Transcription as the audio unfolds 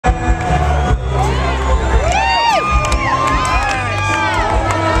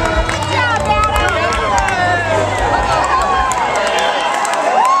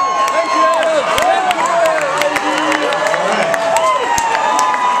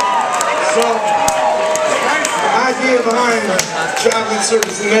So, the idea behind the Traveling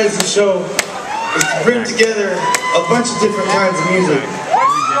Circus and Medicine Show is to bring together a bunch of different kinds of music.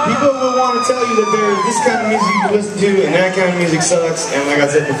 People will want to tell you that there's this kind of music you can listen to and that kind of music sucks, and like I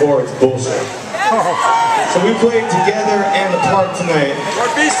said before, it's bullshit. So we played together and apart tonight.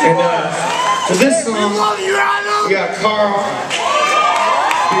 And for this song, we got Carl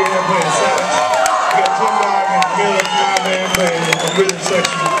here playing sax. We got Tim Dog and Camilla from my band playing the rhythm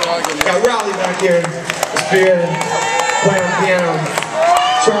section. We got Raleigh back here, Spear playing on piano.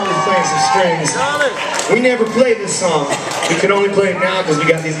 Charlie's playing some strings. We never played this song. We can only play it now because we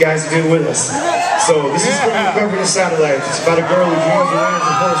got these guys to do it with us. So this is from Recovered Satellite. It's about a girl who dreams of winners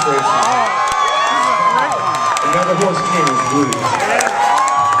of horse racing. Another horse king is blues.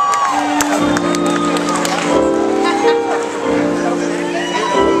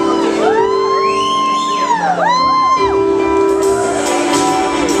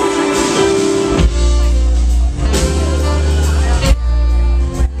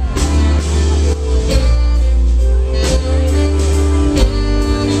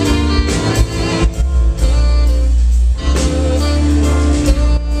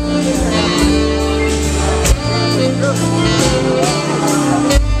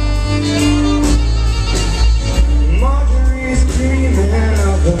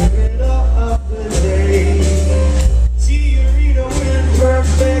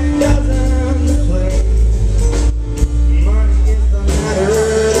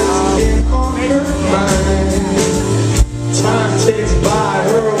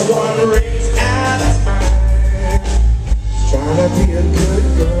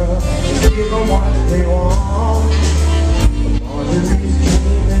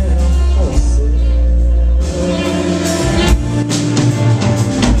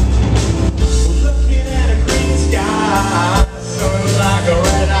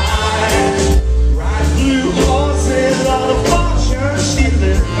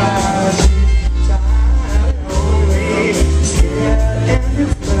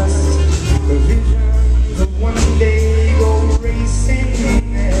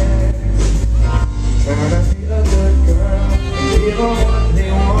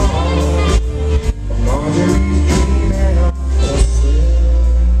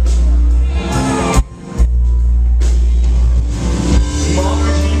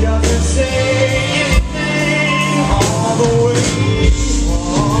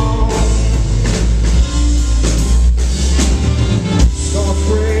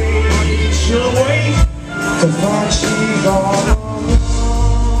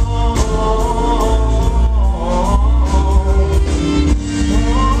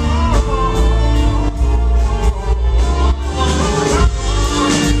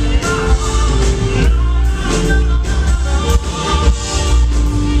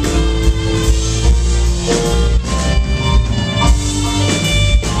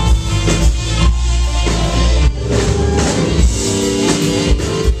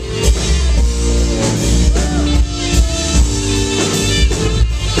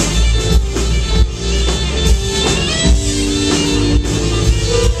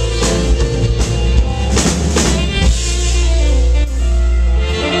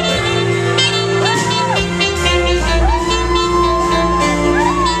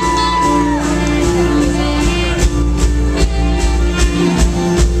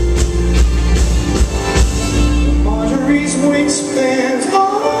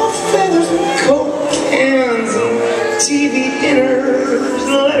 TV dinners,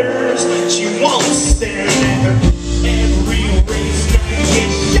 letters, she won't stand.